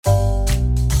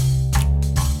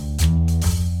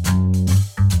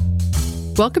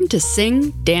Welcome to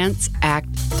Sing, Dance,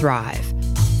 Act, Thrive,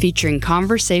 featuring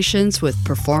conversations with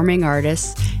performing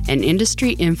artists and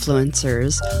industry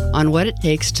influencers on what it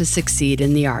takes to succeed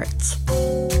in the arts.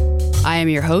 I am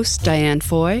your host, Diane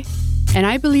Foy, and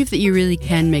I believe that you really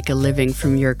can make a living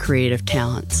from your creative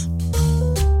talents.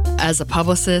 As a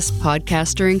publicist,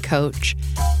 podcaster, and coach,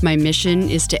 my mission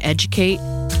is to educate,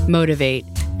 motivate,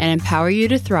 and empower you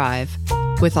to thrive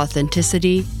with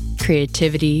authenticity,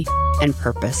 creativity, and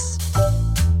purpose.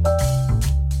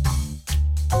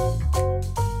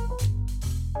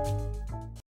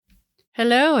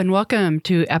 Hello, and welcome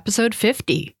to episode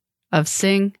 50 of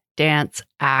Sing, Dance,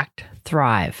 Act,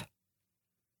 Thrive.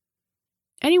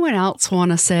 Anyone else want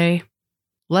to say,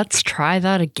 let's try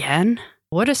that again?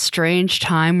 What a strange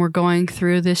time we're going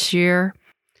through this year.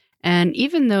 And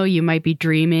even though you might be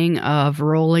dreaming of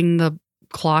rolling the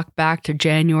clock back to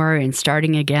January and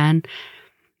starting again,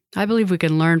 I believe we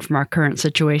can learn from our current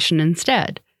situation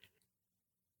instead.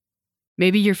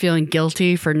 Maybe you're feeling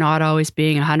guilty for not always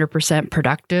being 100%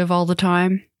 productive all the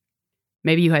time.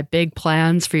 Maybe you had big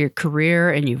plans for your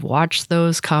career and you've watched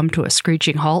those come to a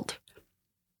screeching halt.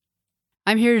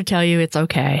 I'm here to tell you it's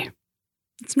okay.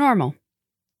 It's normal.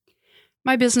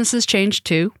 My business has changed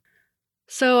too,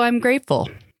 so I'm grateful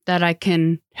that I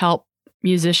can help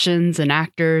musicians and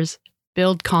actors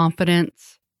build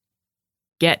confidence,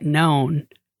 get known,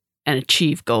 and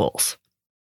achieve goals,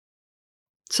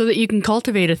 so that you can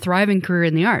cultivate a thriving career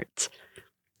in the arts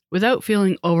without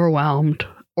feeling overwhelmed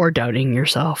or doubting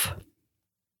yourself.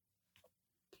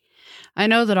 I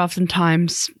know that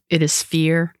oftentimes it is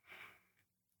fear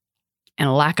and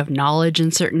a lack of knowledge in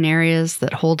certain areas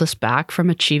that hold us back from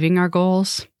achieving our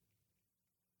goals.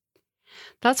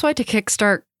 That's why to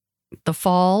kickstart the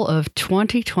fall of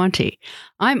 2020,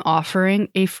 I'm offering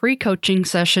a free coaching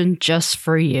session just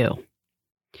for you.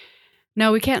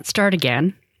 No, we can't start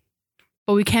again,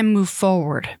 but we can move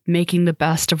forward, making the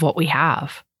best of what we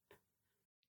have.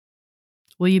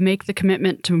 Will you make the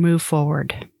commitment to move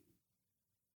forward?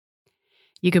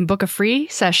 You can book a free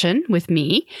session with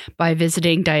me by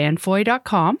visiting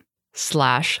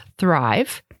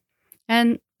dianefoy.com/thrive,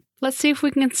 and let's see if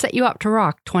we can set you up to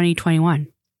rock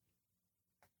 2021.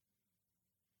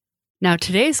 Now,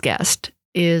 today's guest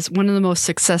is one of the most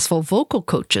successful vocal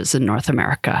coaches in North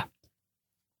America.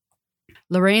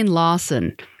 Lorraine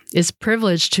Lawson is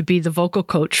privileged to be the vocal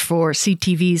coach for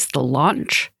CTV's The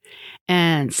Launch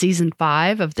and Season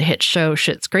 5 of the hit show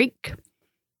Schitt's Creek.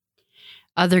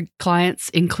 Other clients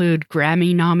include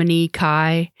Grammy nominee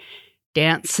Kai,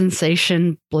 dance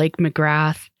sensation Blake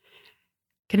McGrath,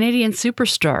 Canadian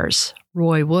superstars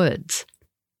Roy Woods,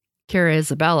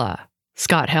 Isabella,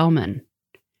 Scott Helman.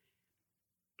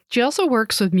 She also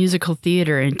works with musical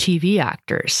theater and TV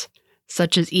actors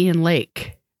such as Ian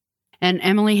Lake and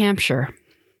Emily Hampshire.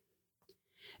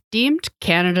 Deemed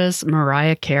Canada's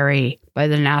Mariah Carey by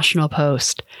the National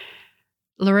Post,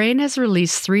 Lorraine has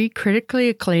released 3 critically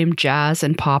acclaimed jazz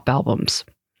and pop albums,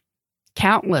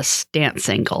 countless dance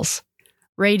singles,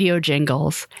 radio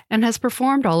jingles, and has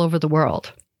performed all over the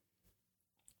world.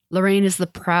 Lorraine is the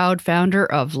proud founder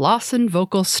of Lawson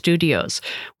Vocal Studios,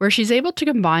 where she's able to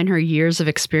combine her years of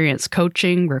experience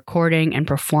coaching, recording, and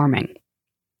performing.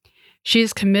 She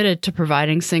is committed to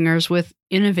providing singers with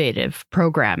innovative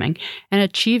programming and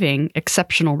achieving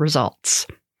exceptional results.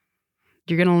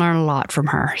 You're going to learn a lot from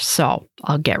her, so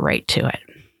I'll get right to it.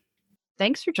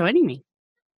 Thanks for joining me.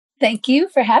 Thank you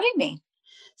for having me.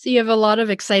 So you have a lot of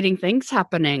exciting things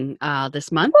happening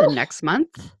this month and next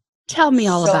month. Tell me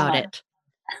all about it.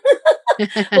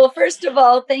 Well, first of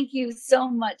all, thank you so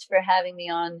much for having me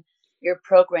on your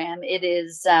program. It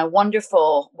is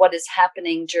wonderful what is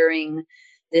happening during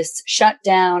this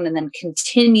shutdown and then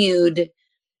continued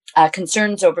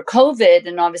concerns over COVID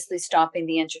and obviously stopping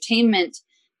the entertainment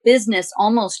business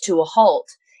almost to a halt.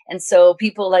 And so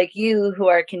people like you who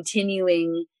are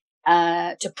continuing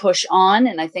to push on,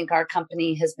 and I think our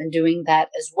company has been doing that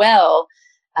as well,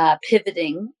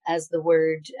 pivoting, as the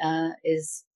word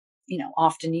is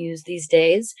often used these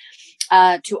days,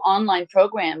 to online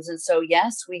programs. And so,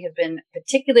 yes, we have been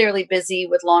particularly busy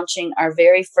with launching our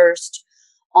very first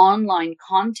online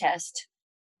contest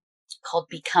called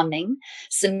Becoming.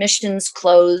 Submissions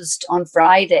closed on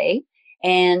Friday,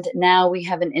 and now we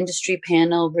have an industry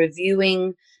panel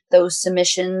reviewing those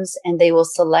submissions, and they will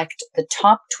select the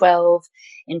top 12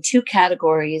 in 2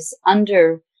 categories,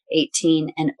 under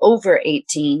 18 and over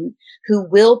 18, who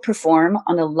will perform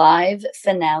on a live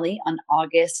finale on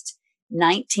August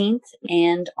 19th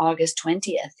and August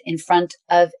 20th in front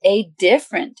of a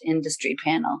different industry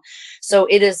panel. So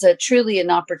it is truly an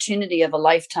opportunity of a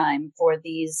lifetime for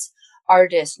these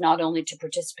artists not only to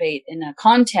participate in a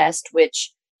contest,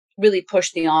 which really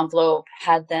pushed the envelope,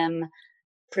 had them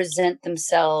present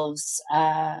themselves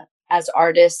as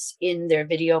artists in their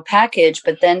video package,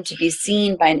 but then to be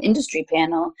seen by an industry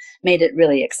panel made it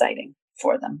really exciting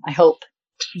for them, I hope.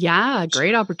 Yeah,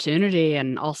 great opportunity.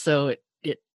 And also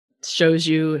it shows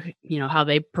you, how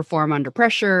they perform under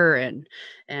pressure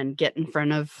and get in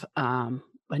front of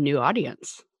a new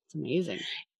audience. It's amazing.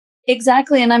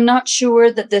 Exactly. And I'm not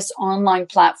sure that this online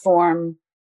platform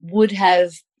would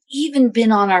have even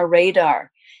been on our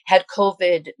radar had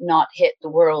COVID not hit the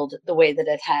world the way that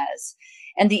it has.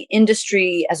 And the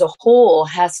industry as a whole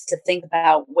has to think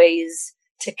about ways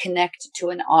to connect to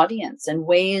an audience and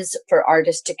ways for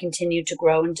artists to continue to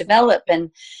grow and develop.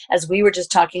 And as we were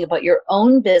just talking about your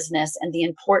own business and the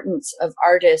importance of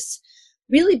artists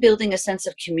really building a sense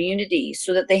of community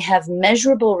so that they have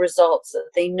measurable results, so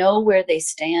that they know where they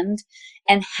stand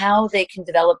and how they can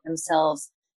develop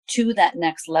themselves to that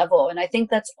next level. And I think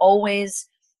that's always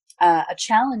a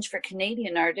challenge for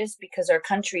Canadian artists because our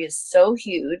country is so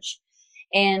huge,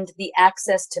 and the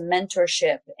access to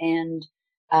mentorship and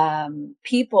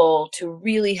people to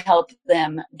really help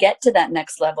them get to that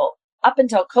next level up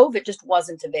until COVID just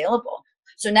wasn't available.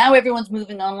 So now everyone's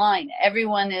moving online.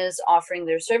 Everyone is offering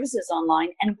their services online,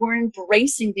 and we're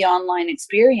embracing the online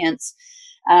experience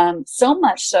so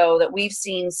much so that we've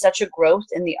seen such a growth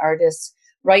in the artists.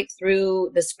 Right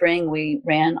through the spring, we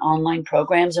ran online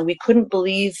programs, and we couldn't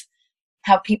believe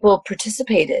how people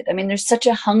participated. I mean, there's such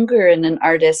a hunger in an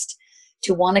artist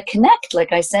to want to connect,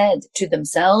 like I said, to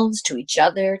themselves, to each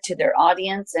other, to their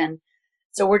audience. And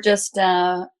so we're just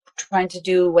trying to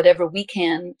do whatever we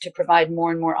can to provide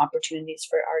more and more opportunities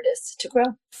for artists to grow.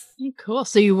 Cool.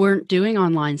 So you weren't doing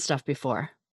online stuff before?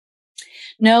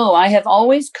 No, I have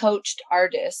always coached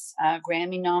artists,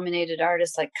 Grammy nominated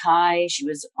artists like Kai. She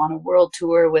was on a world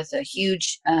tour with a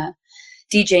huge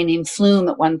DJ named Flume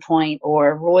at one point,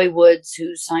 or Roy Woods,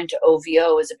 who signed to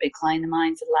OVO, is a big client of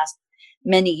mine for the last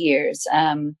many years.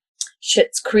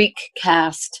 Schitt's Creek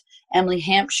cast, Emily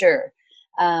Hampshire,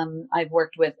 I've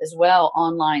worked with as well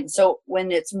online. So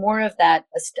when it's more of that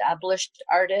established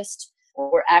artist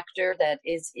or actor that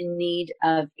is in need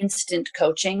of instant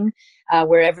coaching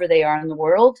wherever they are in the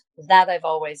world, that I've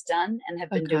always done and have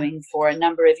been doing for a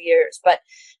number of years. But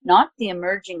not the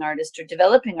emerging artist or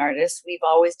developing artists. We've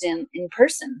always done in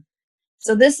person.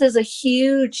 So this is a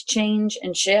huge change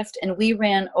and shift. And we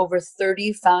ran over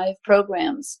 35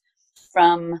 programs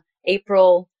from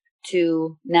April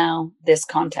to now this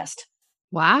contest.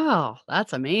 Wow,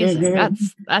 that's amazing. Mm-hmm.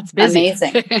 That's busy.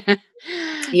 Amazing.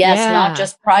 Yes, not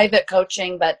just private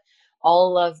coaching, but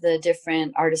all of the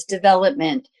different artist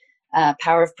development,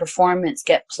 power of performance,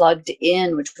 get plugged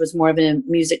in, which was more of a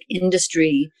music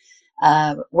industry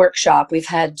workshop. We've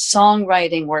had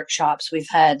songwriting workshops. We've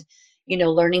had,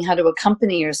 learning how to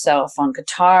accompany yourself on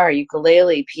guitar,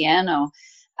 ukulele, piano,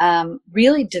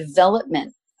 really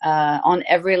development on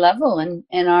every level.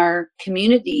 And our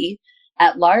community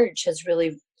at large has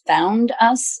really found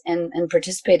us and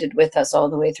participated with us all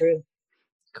the way through.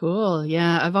 Cool.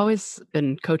 Yeah, I've always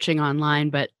been coaching online,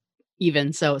 but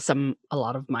even so, a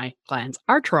lot of my clients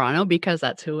are Toronto because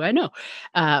that's who I know,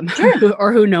 Sure.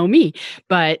 or who know me.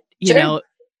 But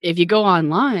if you go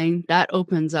online, that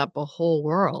opens up a whole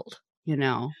world.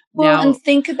 Well, now, and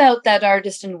think about that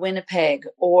artist in Winnipeg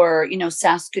or,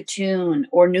 Saskatoon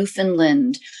or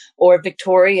Newfoundland or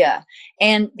Victoria,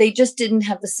 and they just didn't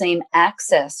have the same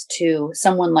access to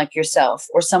someone like yourself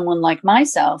or someone like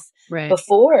myself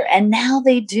before, and now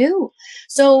they do.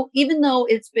 So even though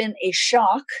it's been a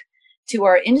shock to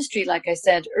our industry, like I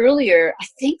said earlier, I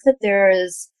think that there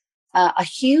is a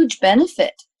huge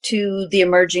benefit to the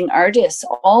emerging artists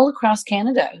all across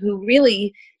Canada who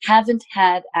really haven't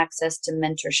had access to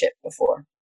mentorship before.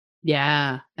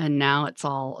 Yeah. And now it's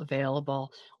all available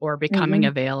or becoming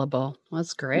available.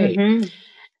 That's great.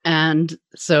 And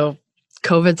so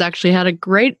COVID's actually had a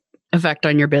great effect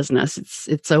on your business.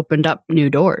 It's opened up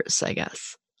new doors, I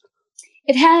guess.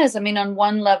 It has. I mean, on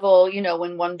one level,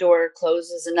 when one door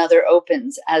closes, another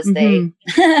opens, as they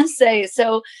say.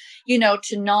 So,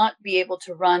 to not be able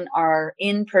to run our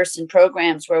in-person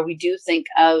programs where we do think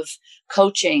of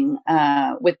coaching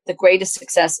with the greatest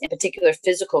success, in particular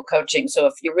physical coaching. So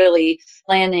if you're really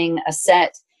planning a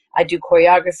set, I do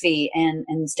choreography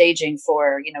and staging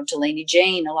for, Delaney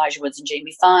Jane, Elijah Woods and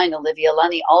Jamie Fine, Olivia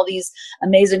Lunny, all these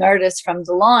amazing artists from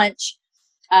the launch.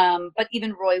 But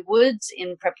even Roy Woods,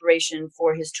 in preparation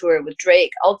for his tour with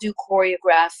Drake, I'll do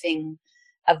choreographing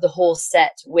of the whole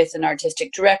set with an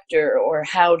artistic director, or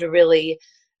how to really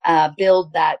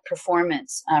build that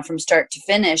performance from start to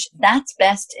finish, that's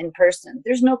best in person.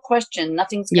 There's no question.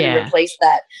 Nothing's going to replace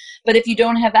that. But if you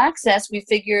don't have access, we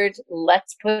figured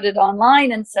let's put it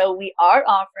online. And so we are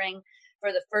offering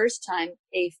for the first time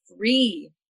a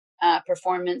free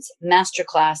performance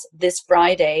masterclass this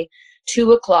Friday,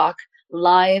 2:00,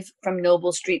 live from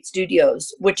Noble Street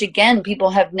Studios, which again,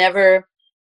 people have never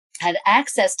had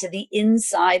access to the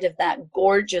inside of that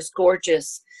gorgeous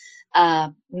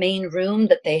main room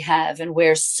that they have, and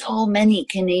where so many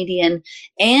Canadian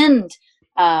and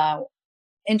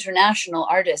international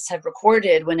artists have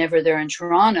recorded whenever they're in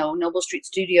Toronto. Noble Street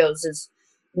Studios is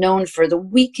known for The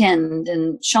Weeknd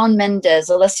and Shawn Mendes,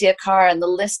 Alessia Cara, and the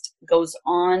list goes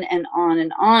on and on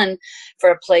and on for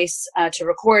a place to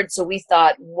record. So we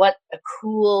thought, what a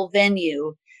cool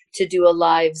venue to do a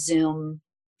live Zoom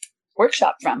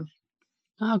workshop from.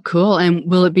 Oh, cool. And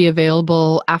will it be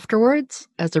available afterwards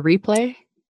as a replay?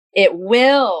 It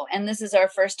will. And this is our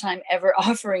first time ever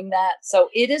offering that. So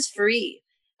it is free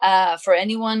for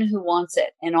anyone who wants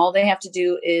it. And all they have to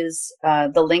do is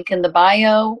the link in the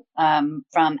bio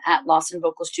from @Lawson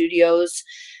Vocal Studios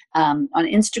on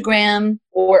Instagram,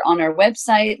 or on our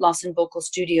website,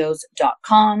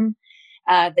 lawsonvocalstudios.com.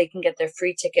 They can get their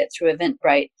free ticket through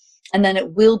Eventbrite. And then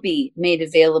it will be made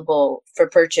available for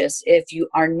purchase. If you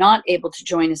are not able to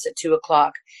join us at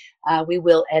 2:00, we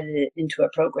will edit it into a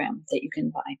program that you can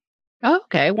buy.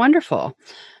 Okay, wonderful.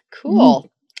 Cool.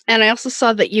 And I also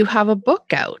saw that you have a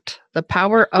book out, The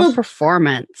Power of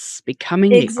Performance,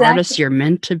 Becoming the Artist You're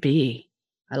Meant to Be.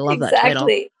 I love that title.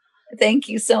 Thank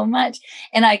you so much.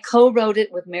 And I co-wrote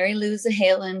it with Mary Lou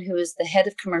Zahalan, who is the head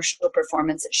of commercial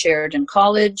performance at Sheridan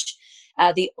College,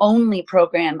 the only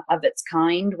program of its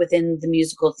kind within the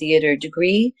musical theater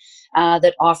degree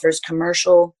that offers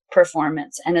commercial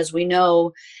performance. And as we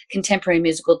know, contemporary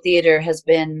musical theater has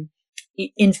been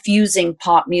infusing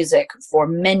pop music for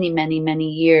many, many, many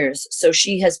years. So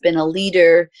she has been a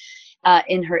leader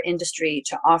in her industry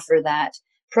to offer that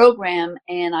program.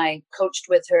 And I coached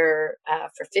with her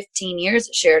for 15 years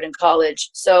at Sheridan College.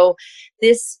 So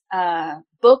this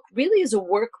book really is a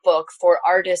workbook for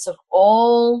artists of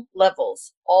all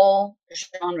levels, all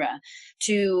genre,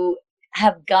 to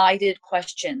have guided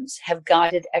questions, have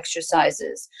guided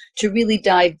exercises, to really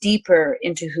dive deeper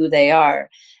into who they are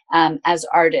as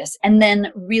artists, and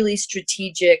then really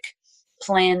strategic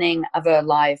planning of a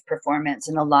live performance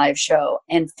and a live show,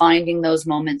 and finding those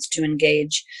moments to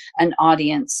engage an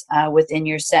audience within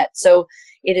your set. So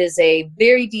it is a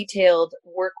very detailed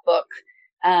workbook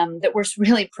that we're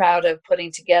really proud of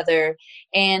putting together,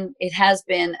 and it has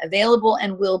been available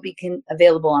and will be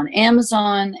available on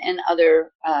Amazon and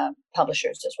other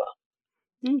publishers as well.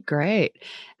 Great.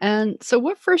 And so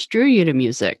what first drew you to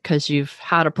music? Because you've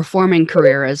had a performing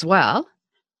career as well.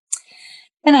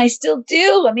 And I still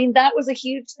do. I mean, that was a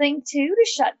huge thing too, to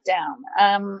shut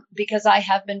down, because I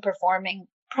have been performing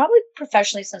probably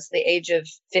professionally since the age of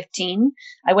 15.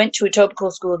 I went to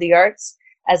Etobicoke School of the Arts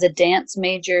as a dance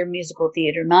major, musical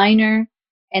theater minor.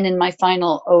 And in my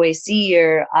final OAC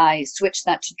year, I switched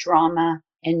that to drama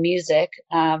and music,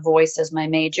 voice as my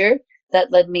major. That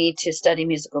led me to study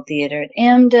musical theater at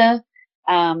AMDA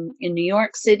in New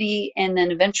York City, and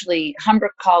then eventually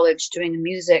Humber College, doing a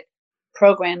music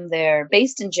program there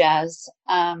based in jazz.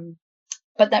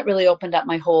 But that really opened up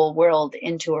my whole world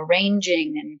into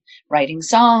arranging and writing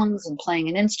songs and playing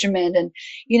an instrument. And,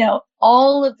 you know,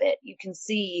 all of it, you can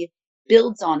see,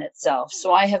 builds on itself.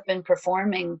 So I have been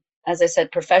performing, as I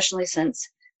said, professionally since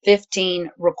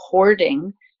 15,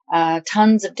 recording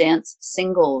tons of dance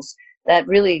singles that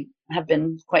really have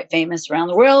been quite famous around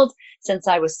the world since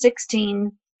I was 16.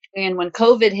 And when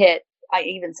COVID hit, I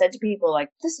even said to people, like,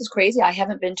 this is crazy. I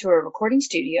haven't been to a recording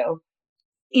studio.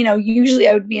 You know, usually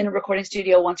I would be in a recording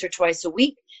studio once or twice a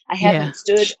week. I haven't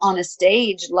stood on a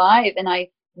stage live, and I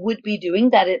would be doing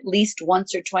that at least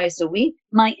once or twice a week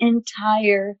my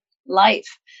entire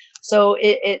life. So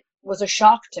it was a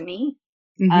shock to me.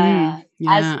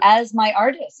 As my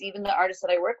artist, even the artists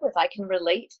that I work with, I can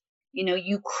relate. You know,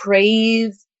 you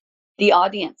crave the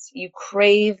audience, you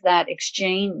crave that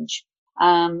exchange.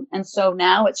 And so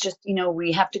now it's just, you know,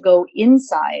 we have to go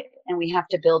inside and we have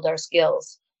to build our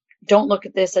skills. Don't look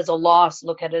at this as a loss.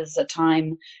 Look at it as a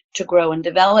time to grow and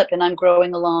develop. And I'm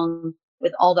growing along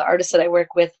with all the artists that I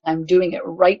work with. I'm doing it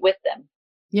right with them.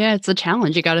 Yeah, it's a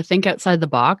challenge. You got to think outside the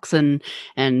box and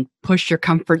push your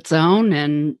comfort zone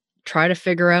and try to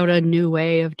figure out a new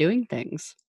way of doing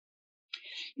things.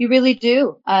 You really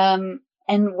do. And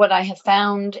what I have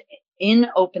found in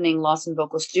opening Lawson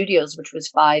Vocal Studios, which was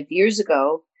 5 years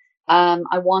ago,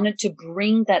 I wanted to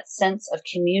bring that sense of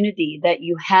community that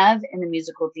you have in the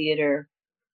musical theater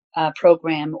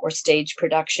program or stage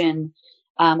production,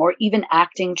 or even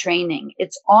acting training.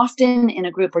 It's often in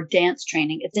a group, or dance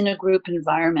training. It's in a group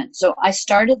environment. So I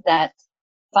started that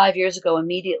 5 years ago,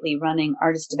 immediately running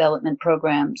artist development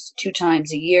programs 2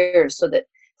 times a year so that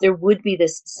there would be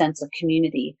this sense of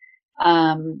community.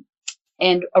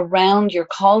 And around your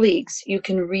colleagues, you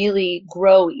can really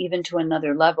grow even to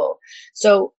another level.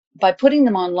 So by putting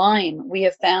them online, we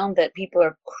have found that people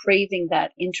are craving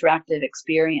that interactive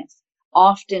experience.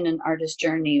 Often an artist's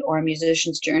journey or a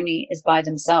musician's journey is by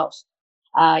themselves.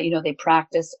 They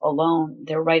practice alone.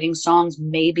 They're writing songs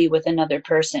maybe with another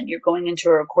person. You're going into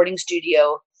a recording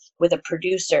studio with a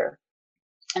producer.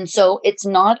 And so it's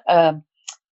not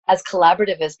as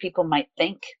collaborative as people might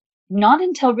think. Not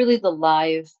until really the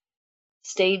live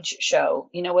stage show,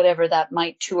 whatever that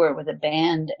might tour with a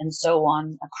band and so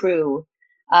on, a crew,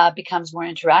 becomes more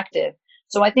interactive.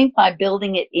 So I think by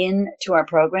building it into our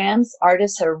programs,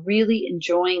 artists are really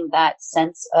enjoying that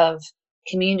sense of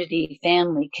community,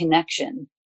 family, connection,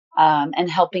 and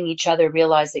helping each other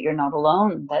realize that you're not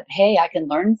alone, that, hey, I can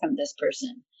learn from this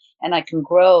person and I can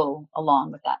grow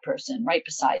along with that person right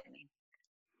beside me.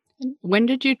 When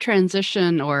did you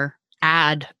transition or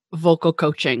add vocal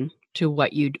coaching to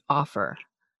what you'd offer?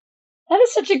 That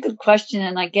is such a good question,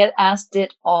 and I get asked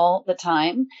it all the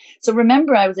time. So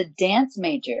remember, I was a dance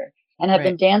major and have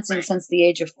been dancing since the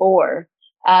age of 4.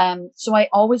 So I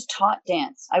always taught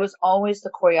dance. I was always the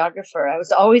choreographer. I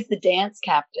was always the dance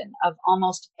captain of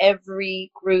almost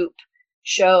every group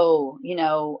show,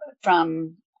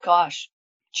 from,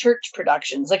 church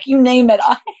productions, like you name it.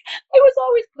 I was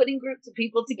always putting groups of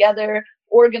people together,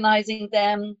 organizing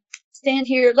them. Stand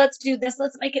here, let's do this,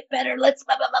 let's make it better, let's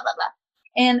blah, blah, blah, blah, blah.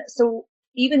 And so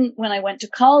even when I went to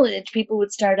college, people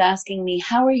would start asking me,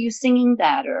 how are you singing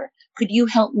that? Or could you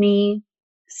help me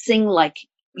sing like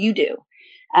you do?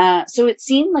 So it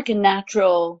seemed like a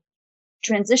natural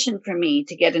transition for me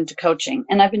to get into coaching.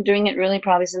 And I've been doing it really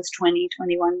probably since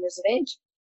 21 years of age.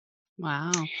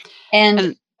 Wow.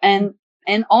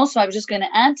 And also I was just going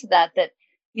to add to that,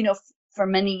 for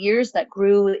many years that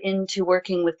grew into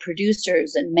working with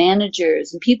producers and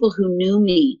managers and people who knew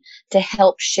me to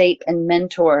help shape and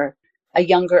mentor a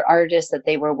younger artist that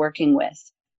they were working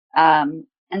with. And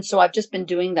so I've just been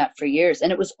doing that for years.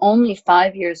 And it was only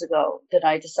 5 years ago that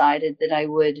I decided that I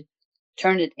would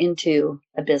turn it into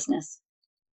a business.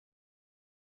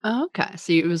 Oh, okay.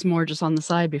 So it was more just on the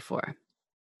side before.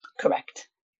 Correct.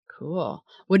 Cool.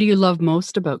 What do you love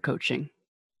most about coaching?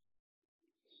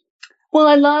 Well,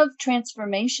 I love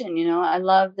transformation. I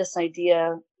love this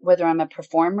idea, whether I'm a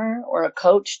performer or a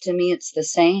coach, to me, it's the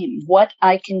same. What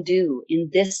I can do in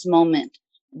this moment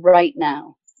right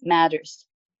now matters.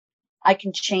 I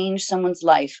can change someone's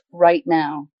life right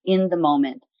now in the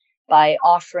moment by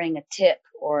offering a tip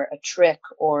or a trick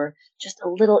or just a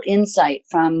little insight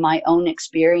from my own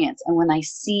experience. And when I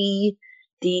see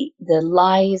the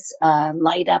lies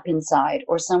light up inside,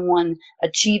 or someone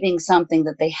achieving something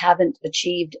that they haven't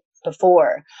achieved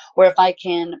before, or if I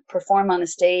can perform on a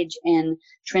stage and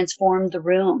transform the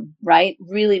room, right?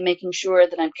 Really making sure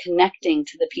that I'm connecting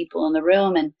to the people in the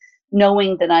room and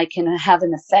knowing that I can have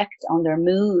an effect on their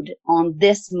mood on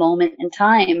this moment in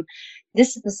time.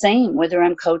 This is the same, whether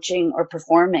I'm coaching or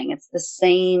performing. It's the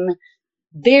same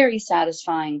very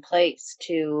satisfying place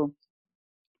to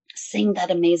sing that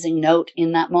amazing note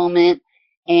in that moment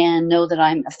and know that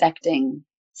I'm affecting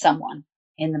someone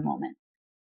in the moment.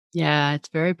 Yeah, it's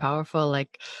very powerful.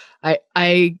 Like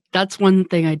I that's one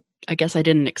thing I guess I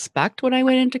didn't expect when I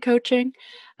went into coaching.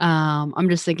 I'm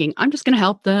just thinking, I'm just going to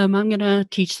help them. I'm going to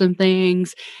teach them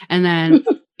things. And then,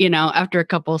 after a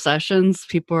couple of sessions,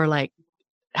 people are like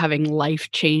having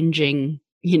life-changing,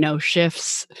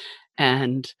 shifts.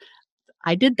 And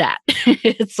I did that.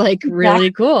 It's like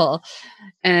really cool.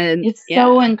 And it's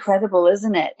so incredible,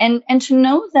 isn't it? And to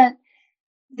know that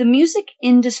the music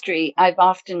industry, I've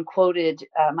often quoted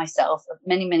myself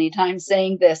many, many times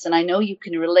saying this, and I know you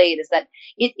can relate, is that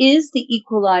it is the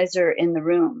equalizer in the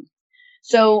room.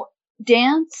 So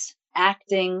dance,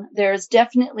 acting, there's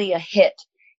definitely a hit.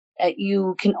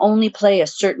 You can only play a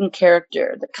certain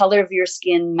character. The color of your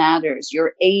skin matters.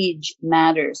 Your age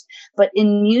matters. But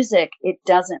in music, it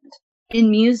doesn't.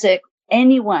 In music,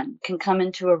 anyone can come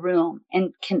into a room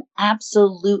and can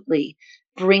absolutely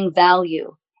bring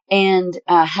value and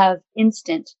have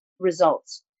instant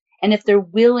results. And if they're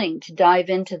willing to dive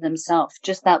into themselves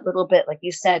just that little bit, like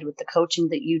you said, with the coaching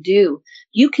that you do,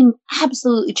 you can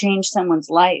absolutely change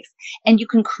someone's life. And you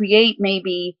can create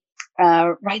maybe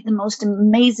write the most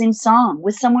amazing song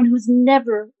with someone who's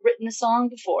never written a song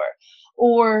before,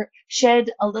 or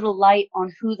shed a little light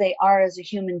on who they are as a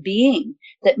human being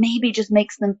that maybe just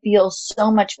makes them feel so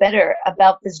much better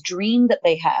about this dream that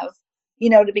they have,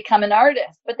 to become an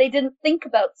artist, but they didn't think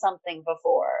about something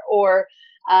before, or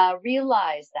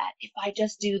realize that if I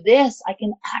just do this, I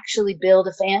can actually build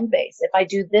a fan base. If I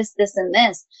do this, this, and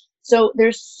this. So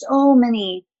there's so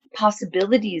many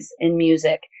possibilities in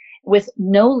music with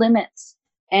no limits.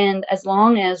 And as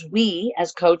long as we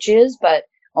as coaches, but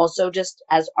also just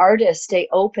as artists, stay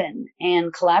open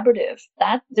and collaborative,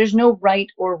 that there's no right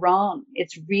or wrong.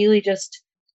 It's really just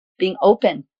being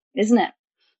open, isn't it?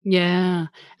 Yeah.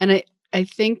 And I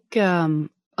think a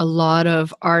lot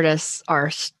of artists are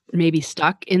maybe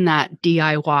stuck in that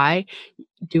DIY,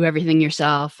 do everything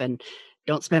yourself and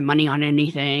don't spend money on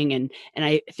anything. And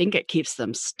I think it keeps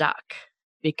them stuck,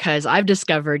 because I've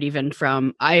discovered, even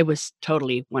from, I was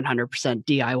totally 100%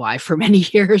 DIY for many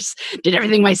years, did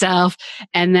everything myself.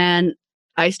 And then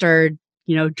I started,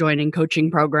 joining coaching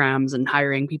programs and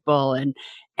hiring people, and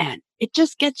it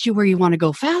just gets you where you want to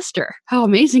go faster. How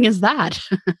amazing is that?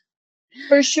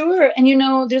 For sure.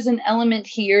 And there's an element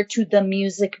here to the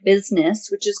music business,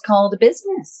 which is called a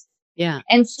business. Yeah.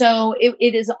 And so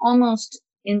it is almost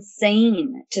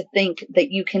insane to think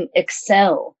that you can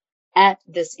excel at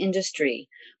this industry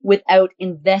without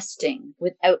investing,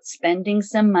 without spending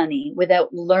some money,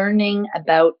 without learning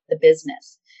about the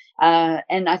business.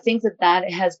 And I think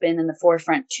that has been in the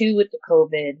forefront too with the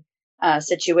COVID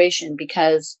situation,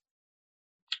 because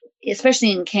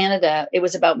especially in Canada, it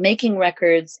was about making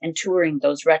records and touring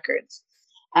those records.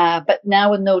 But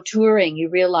now with no touring, you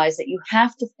realize that you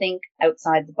have to think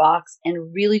outside the box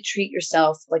and really treat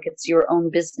yourself like it's your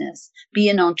own business. Be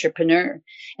an entrepreneur.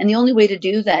 And the only way to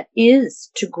do that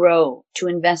is to grow, to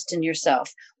invest in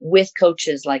yourself with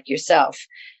coaches like yourself,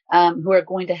 who are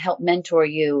going to help mentor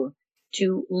you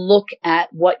to look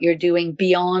at what you're doing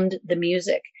beyond the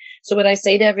music. So what I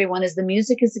say to everyone is the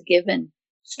music is a given.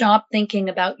 Stop thinking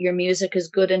about your music is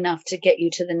good enough to get you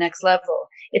to the next level.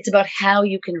 It's about how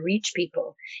you can reach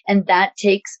people. And that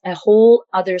takes a whole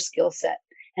other skill set.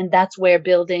 And that's where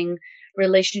building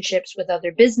relationships with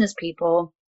other business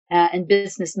people and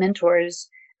business mentors,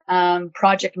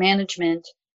 project management,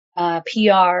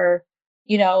 PR,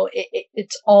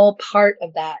 it's all part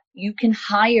of that. You can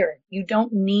hire. You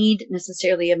don't need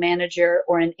necessarily a manager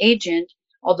or an agent,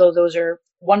 although those are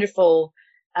wonderful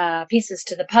pieces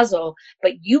to the puzzle,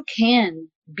 but you can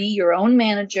be your own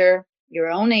manager, your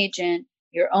own agent,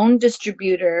 your own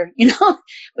distributor,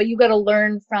 but you got to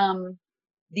learn from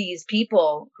these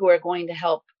people who are going to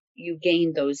help you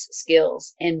gain those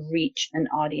skills and reach an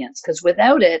audience. Because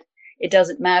without it, it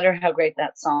doesn't matter how great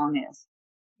that song is.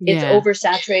 It's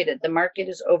oversaturated. The market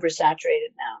is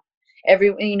oversaturated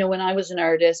now. When I was an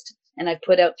artist, and I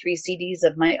put out 3 CDs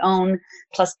of my own,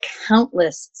 plus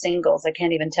countless singles, I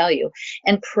can't even tell you.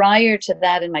 And prior to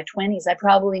that, in my 20s, I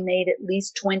probably made at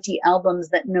least 20 albums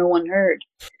that no one heard.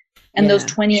 And those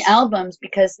 20 albums,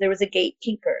 because there was a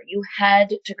gatekeeper, you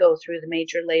had to go through the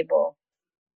major label,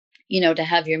 to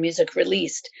have your music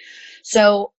released.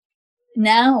 So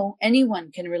now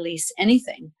anyone can release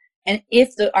anything. And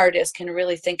if the artist can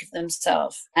really think of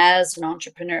themselves as an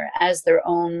entrepreneur, as their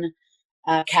own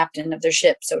captain of their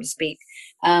ship, so to speak,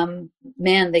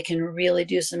 they can really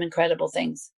do some incredible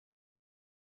things.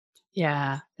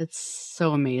 Yeah, it's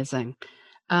so amazing.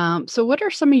 So what are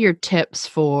some of your tips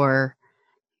for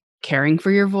caring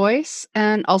for your voice?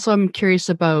 And also, I'm curious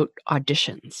about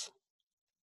auditions.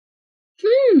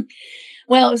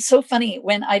 Well, it's so funny.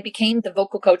 When I became the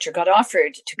vocal coach, or got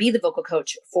offered to be the vocal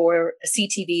coach for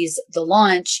CTV's The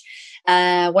Launch,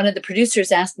 one of the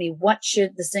producers asked me, what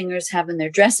should the singers have in their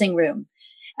dressing room?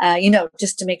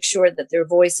 Just to make sure that their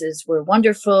voices were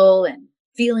wonderful and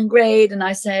feeling great. And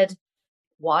I said,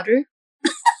 water.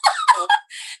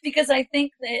 Because I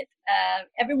think that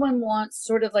everyone wants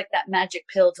sort of like that magic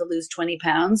pill to lose 20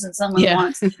 pounds, and someone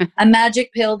wants a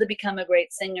magic pill to become a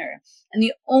great singer. And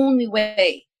the only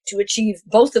way to achieve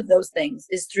both of those things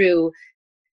is through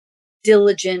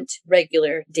diligent,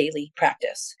 regular, daily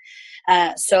practice.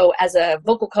 So as a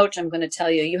vocal coach, I'm going to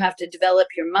tell you, you have to develop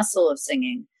your muscle of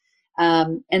singing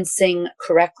and sing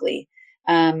correctly.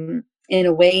 In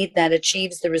a way that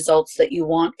achieves the results that you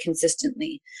want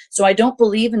consistently. So I don't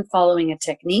believe in following a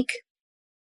technique.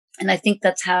 And I think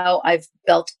that's how I've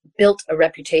built a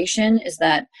reputation, is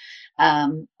that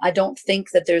I don't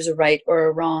think that there's a right or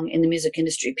a wrong in the music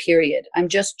industry, period. I'm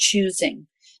just choosing.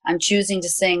 I'm choosing to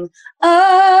sing,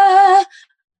 ah.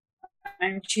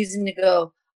 I'm choosing to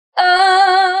go,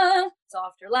 ah,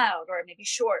 soft or loud, or maybe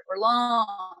short or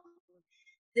long.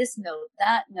 This note,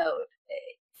 that note.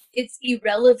 it's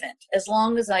irrelevant as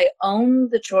long as I own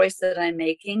the choice that I'm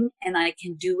making and I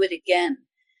can do it again.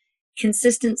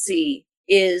 Consistency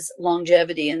is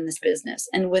longevity in this business,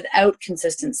 and without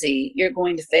consistency, you're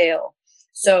going to fail.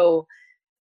 So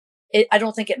I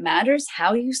don't think it matters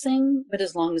how you sing, but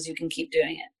as long as you can keep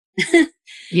doing it.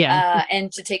 Yeah.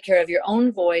 And to take care of your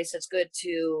own voice, it's good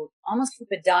to almost keep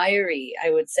a diary,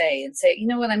 I would say, and say, you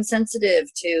know what, I'm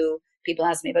sensitive to people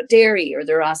ask me about dairy, or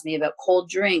they're asking me about cold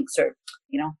drinks, or,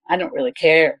 I don't really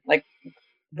care. Like,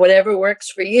 whatever works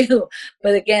for you.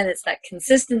 But again, it's that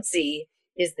consistency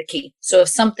is the key. So if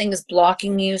something is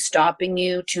blocking you, stopping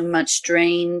you, too much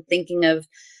strain, thinking of,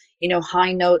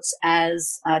 high notes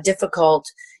as difficult,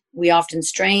 we often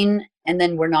strain, and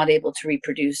then we're not able to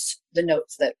reproduce the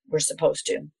notes that we're supposed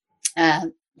to.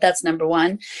 That's number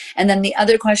one. And then the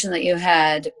other question that you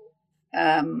had,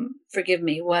 forgive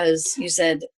me, was, you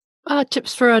said,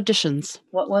 tips for auditions.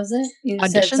 what was it? You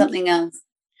Auditions? said something else.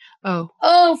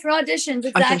 Oh, for auditions.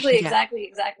 Exactly.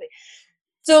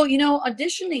 So,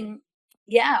 auditioning,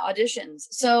 auditions.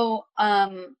 So,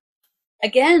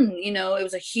 again, it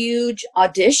was a huge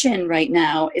audition right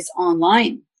now is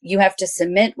online. You have to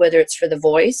submit, whether it's for The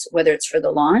Voice, whether it's for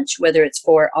the launch, whether it's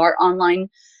for our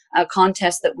online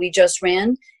contest that we just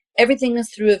ran. Everything is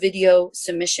through a video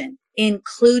submission,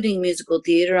 including musical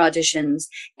theater auditions,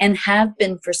 and have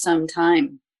been for some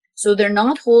time. So they're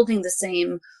not holding the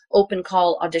same open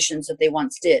call auditions that they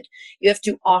once did. You have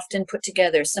to often put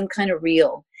together some kind of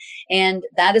reel, and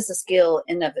that is a skill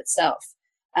in of itself.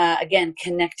 Again,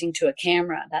 connecting to a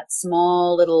camera, that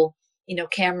small little,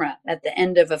 camera at the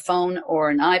end of a phone or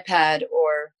an iPad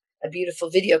or a beautiful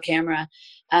video camera,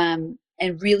 and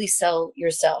really sell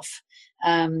yourself.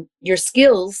 Your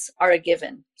skills are a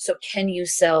given. So can you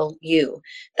sell you?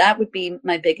 That would be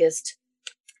my biggest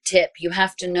tip. You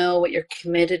have to know what you're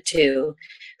committed to,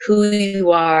 who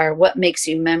you are, what makes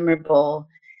you memorable,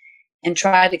 and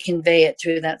try to convey it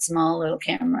through that small little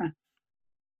camera.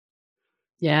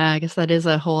 Yeah, I guess that is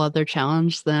a whole other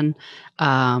challenge than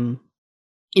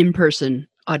in-person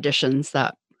auditions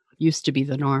that used to be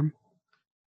the norm.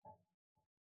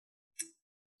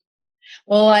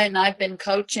 Well, and I've been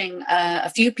coaching a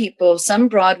few people, some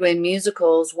Broadway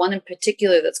musicals. One in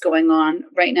particular that's going on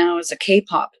right now is a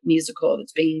K-pop musical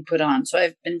that's being put on. So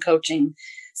I've been coaching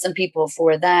some people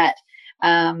for that.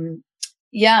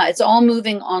 It's all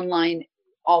moving online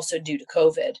also due to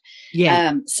COVID.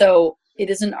 Yeah. So it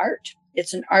is an art.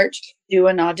 It's an art to do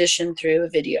an audition through a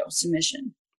video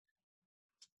submission.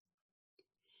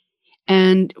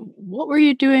 And what were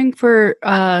you doing for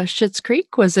Schitt's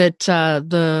Creek? Was it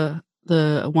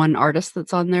the one artist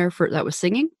that's on there that was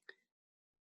singing?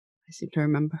 I seem to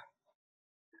remember.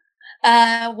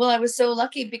 Well, I was so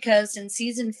lucky because in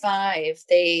season 5,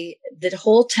 the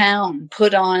whole town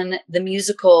put on the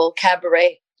musical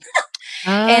Cabaret.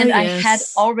 And yes. I had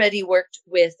already worked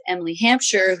with Emily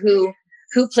Hampshire, who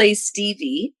plays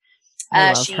Stevie.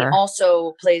 She her.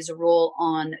 Also plays a role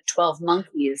on 12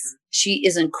 Monkeys. She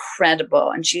is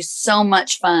incredible, and she's so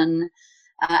much fun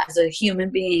as a human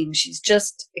being. She's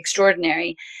just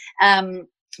extraordinary.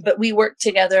 But we worked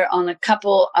together on a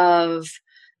couple of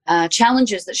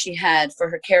challenges that she had for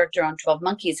her character on 12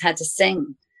 Monkeys, had to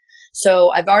sing. So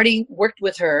I've already worked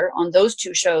with her on those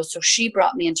 2 shows. So she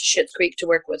brought me into Schitt's Creek to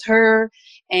work with her,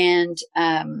 and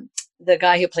the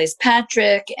guy who plays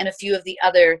Patrick and a few of the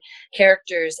other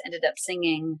characters ended up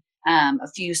singing a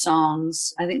few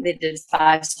songs. I think they did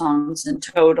 5 songs in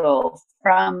total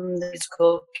from the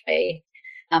musical.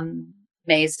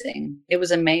 Amazing. It was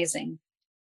amazing.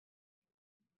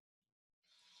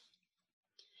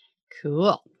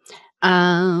 Cool.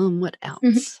 What else?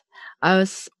 Mm-hmm. I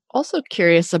was also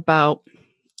curious about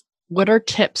what are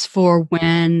tips for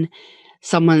when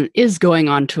someone is going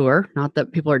on tour, not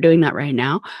that people are doing that right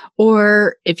now,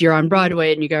 or if you're on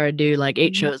Broadway and you got to do like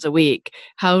 8 shows a week,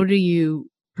 how do you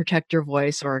protect your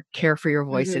voice or care for your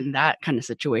voice in that kind of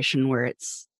situation where it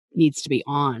needs to be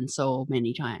on so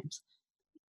many times?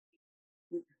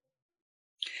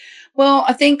 Well,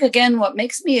 I think, again, what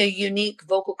makes me a unique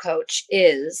vocal coach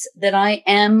is that I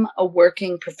am a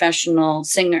working professional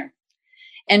singer,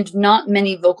 and not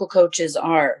many vocal coaches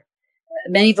are.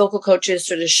 Many vocal coaches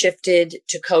sort of shifted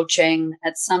to coaching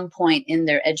at some point in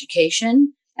their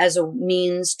education as a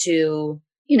means to,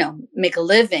 make a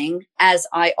living, as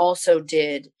I also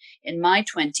did in my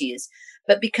 20s.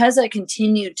 But because I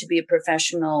continued to be a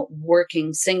professional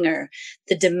working singer,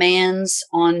 the demands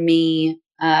on me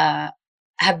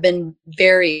have been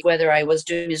varied, whether I was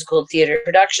doing musical theater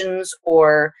productions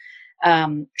or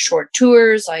short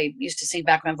tours. I used to sing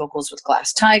background vocals with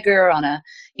Glass Tiger on a,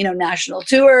 national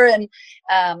tour. And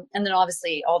then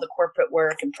obviously all the corporate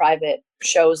work and private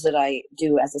shows that I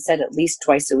do, as I said, at least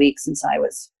twice a week since I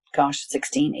was,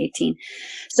 16, 18.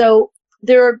 So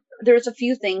there's a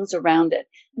few things around it.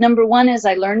 Number one is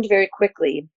I learned very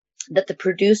quickly that the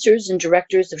producers and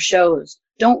directors of shows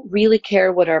don't really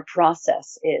care what our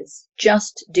process is.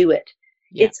 Just do it.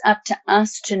 Yeah. It's up to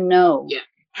us to know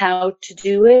how to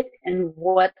do it and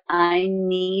what I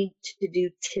need to do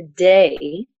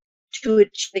today to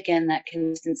achieve, again, that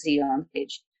consistency on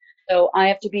stage. So I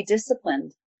have to be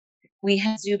disciplined. We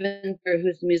have Zubin,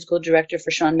 who's the musical director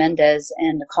for Shawn Mendes,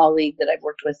 and a colleague that I've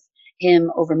worked with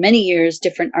him over many years,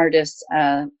 different artists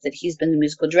that he's been the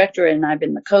musical director and I've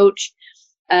been the coach.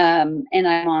 And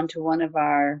I'm on to one of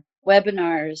our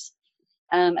webinars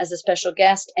as a special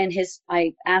guest. And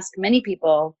I ask many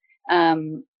people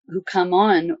who come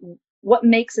on, what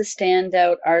makes a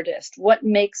standout artist? What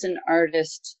makes an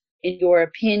artist, in your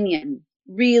opinion,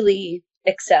 really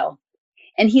excel?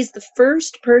 And he's the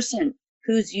first person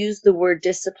who's used the word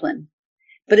discipline,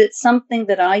 but it's something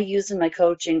that I use in my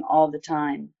coaching all the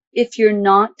time. If you're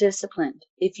not disciplined,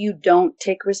 if you don't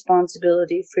take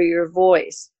responsibility for your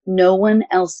voice, no one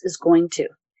else is going to.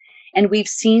 And we've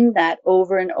seen that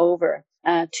over and over.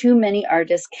 Too many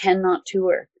artists cannot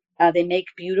tour. They make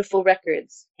beautiful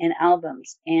records and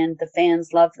albums, and the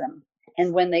fans love them.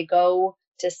 And when they go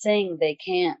to sing, they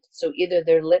can't. So either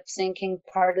they're lip syncing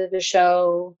part of the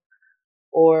show,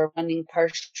 or running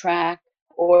partial track,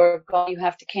 or you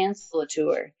have to cancel a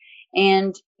tour.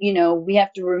 And, we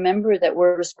have to remember that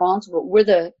we're responsible. We're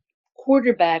the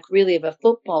quarterback, really, of a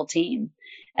football team.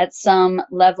 At some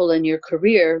level in your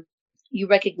career, you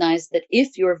recognize that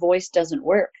if your voice doesn't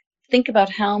work, think about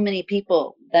how many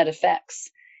people that affects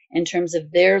in terms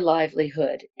of their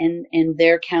livelihood, and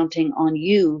they're counting on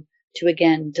you to,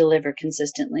 again, deliver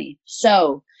consistently.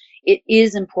 So it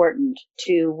is important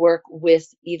to work with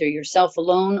either yourself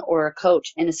alone or a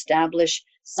coach and establish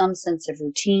some sense of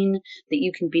routine that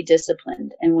you can be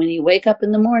disciplined. And when you wake up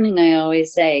in the morning, I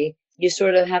always say, you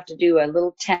sort of have to do a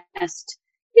little test.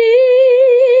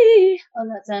 Oh,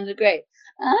 that sounded great.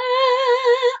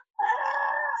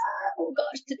 Oh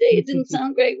gosh, today it didn't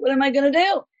sound great. What am I going to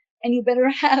do? And you better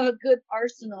have a good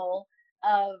arsenal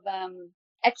of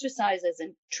exercises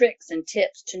and tricks and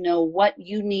tips to know what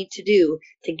you need to do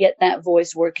to get that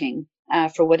voice working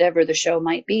for whatever the show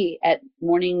might be at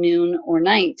morning, noon, or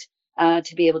night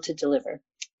to be able to deliver.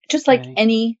 Just like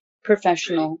any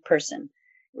professional person,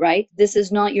 right?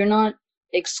 You're not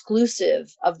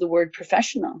exclusive of the word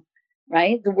professional,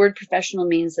 right? The word professional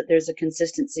means that there's a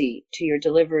consistency to your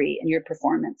delivery and your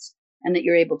performance, and that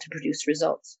you're able to produce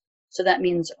results. So that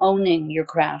means owning your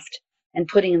craft and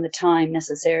putting in the time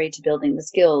necessary to building the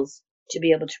skills to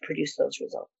be able to produce those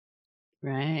results.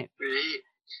 Right.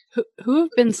 Who have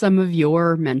been some of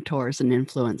your mentors and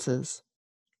influences?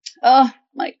 Oh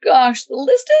my gosh, the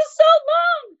list is so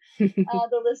long.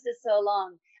 The list is so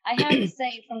long. I have to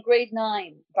say, from grade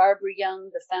 9, Barbara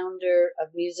Young, the founder of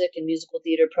music and musical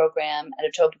theater program at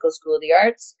Etobicoke School of the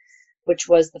Arts, which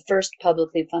was the first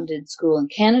publicly funded school in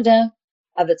Canada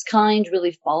of its kind,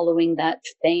 really following that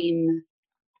fame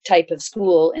type of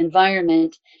school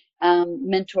environment,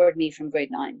 mentored me from grade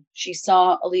 9. She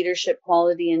saw a leadership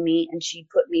quality in me, and she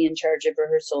put me in charge of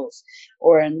rehearsals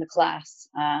or in the class,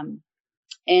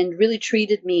 and really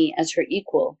treated me as her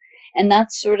equal. And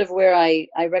that's sort of where I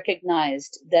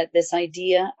recognized that this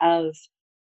idea of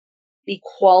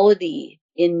equality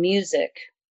in music,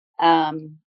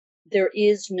 there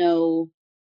is no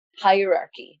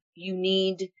hierarchy. You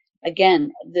need,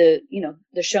 again, the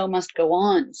show must go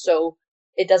on. So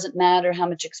it doesn't matter how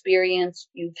much experience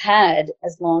you've had,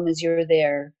 as long as you're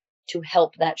there to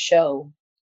help that show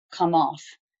come off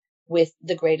with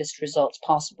the greatest results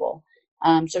possible.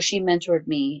 So she mentored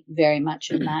me very much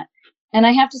in that. And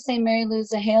I have to say, Mary Lou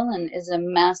Zahalan is a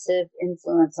massive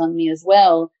influence on me as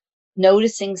well,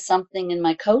 noticing something in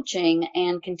my coaching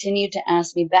and continued to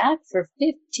ask me back for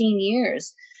 15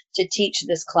 years to teach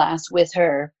this class with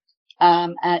her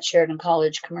at Sheridan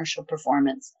College Commercial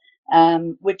Performance,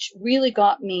 which really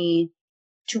got me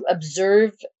to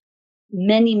observe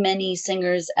many, many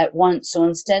singers at once. So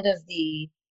instead of the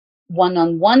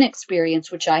one-on-one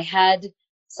experience, which I had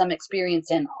some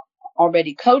experience in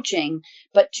already coaching,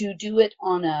 but to do it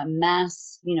on a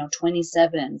mass,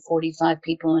 27, 45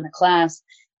 people in a class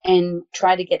and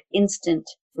try to get instant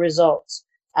results,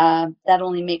 that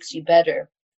only makes you better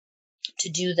to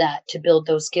do that, to build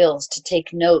those skills, to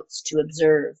take notes, to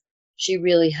observe. She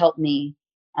really helped me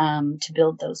to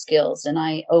build those skills. And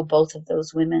I owe both of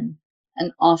those women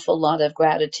an awful lot of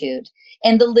gratitude.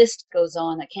 And the list goes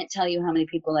on. I can't tell you how many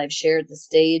people I've shared the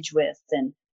stage with,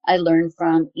 and I learn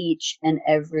from each and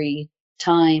every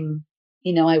time,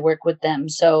 I work with them.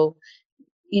 So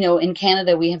in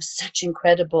Canada, we have such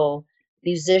incredible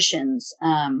musicians,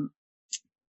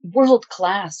 world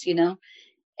class,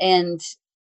 and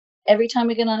every time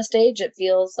we get on a stage, it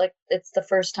feels like it's the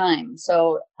first time.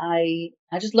 So I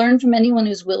just learn from anyone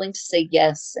who's willing to say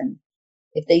yes. And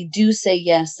if they do say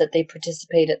yes, that they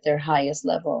participate at their highest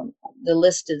level. The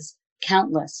list is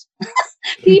countless.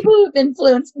 People who've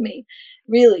influenced me,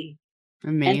 really.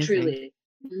 Amazing. And truly.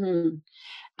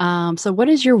 Mm-hmm. So what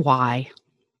is your why?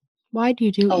 Why do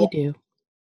you do what you do?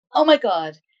 Oh my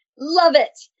God. Love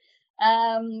it.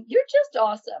 You're just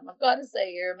awesome. I've got to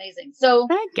say, you're amazing. So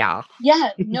thank you.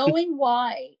 Yeah, knowing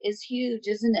why is huge,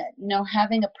 isn't it?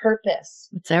 Having a purpose.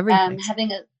 It's everything.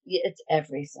 It's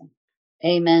everything.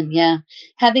 Amen. Yeah.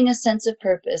 Having a sense of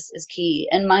purpose is key.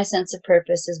 And my sense of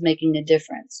purpose is making a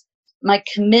difference. My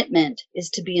commitment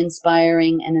is to be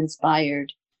inspiring and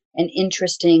inspired and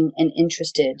interesting and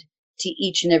interested to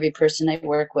each and every person I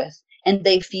work with. And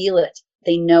they feel it.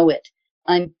 They know it.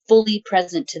 I'm fully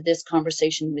present to this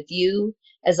conversation with you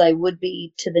as I would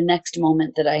be to the next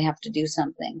moment that I have to do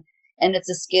something. And it's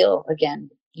a skill. Again,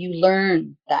 you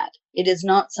learn that. It is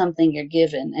not something you're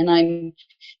given. And I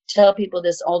tell people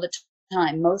this all the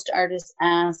time. Most artists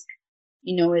ask,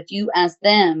 if you ask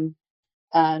them,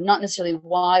 not necessarily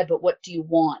why, but what do you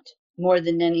want more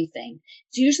than anything?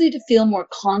 It's usually to feel more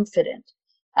confident.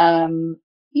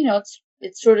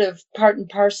 It's sort of part and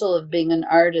parcel of being an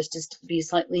artist is to be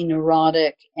slightly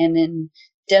neurotic and in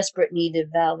desperate need of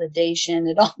validation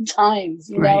at all times.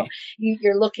 Right.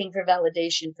 You're looking for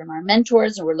validation from our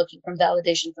mentors, and we're looking for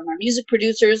validation from our music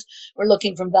producers. We're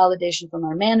looking for validation from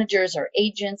our managers, our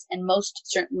agents, and most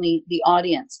certainly the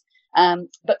audience.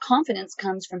 But confidence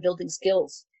comes from building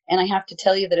skills. And I have to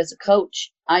tell you that as a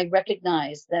coach, I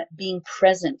recognize that being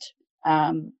present,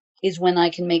 is when I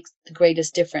can make the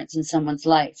greatest difference in someone's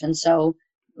life. And so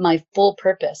my full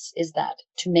purpose is that,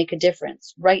 to make a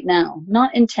difference right now,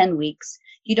 not in 10 weeks.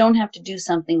 You don't have to do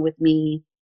something with me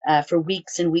for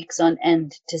weeks and weeks on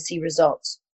end to see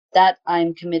results. That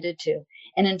I'm committed to.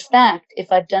 And in fact,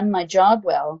 if I've done my job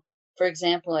well, for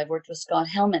example, I've worked with Scott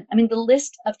Helman. I mean, the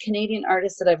list of Canadian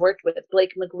artists that I've worked with,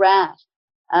 Blake McGrath,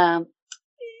 Kai,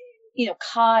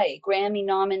 Grammy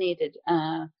nominated,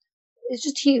 it's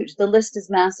just huge. The list is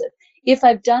massive. If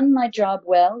I've done my job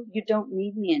well, you don't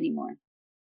need me anymore.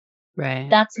 Right.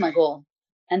 That's my goal.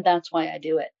 And that's why I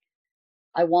do it.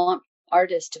 I want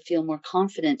artists to feel more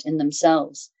confident in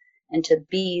themselves and to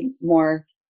be more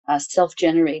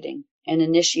self-generating and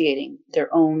initiating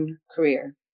their own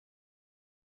career.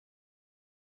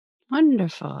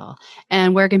 Wonderful.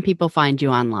 And where can people find you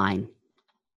online?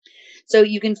 So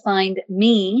you can find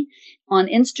me on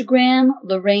Instagram,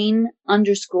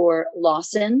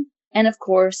 Lorraine_Lawson, and of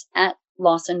course at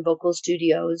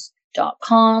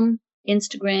LawsonVocalStudios.com,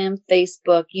 Instagram,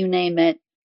 Facebook, you name it.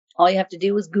 All you have to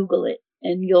do is Google it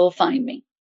and you'll find me.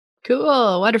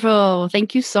 Cool. Wonderful.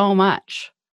 Thank you so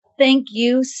much. Thank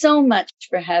you so much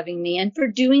for having me and for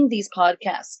doing these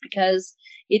podcasts, because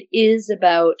it is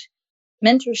about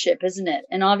mentorship, isn't it?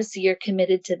 And obviously you're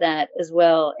committed to that as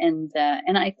well. And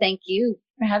I thank you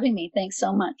for having me. Thanks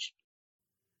so much.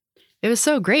 It was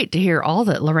so great to hear all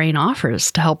that Lorraine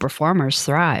offers to help performers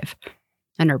thrive,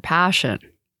 and her passion.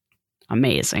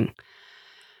 Amazing.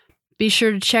 Be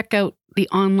sure to check out the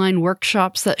online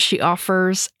workshops that she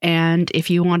offers. And if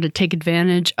you want to take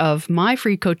advantage of my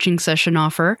free coaching session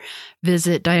offer,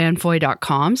 visit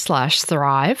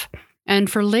dianefoy.com/thrive. And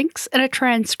for links and a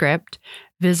transcript,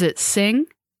 visit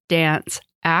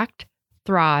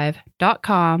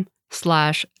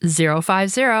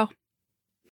singdanceactthrive.com/050.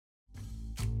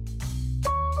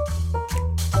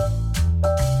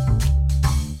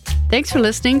 Thanks for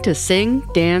listening to Sing,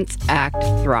 Dance, Act,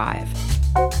 Thrive.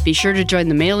 Be sure to join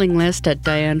the mailing list at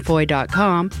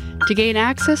dianefoy.com to gain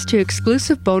access to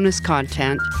exclusive bonus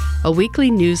content, a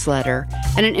weekly newsletter,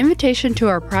 and an invitation to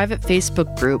our private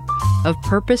Facebook group of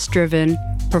purpose-driven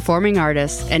performing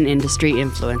artists and industry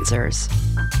influencers.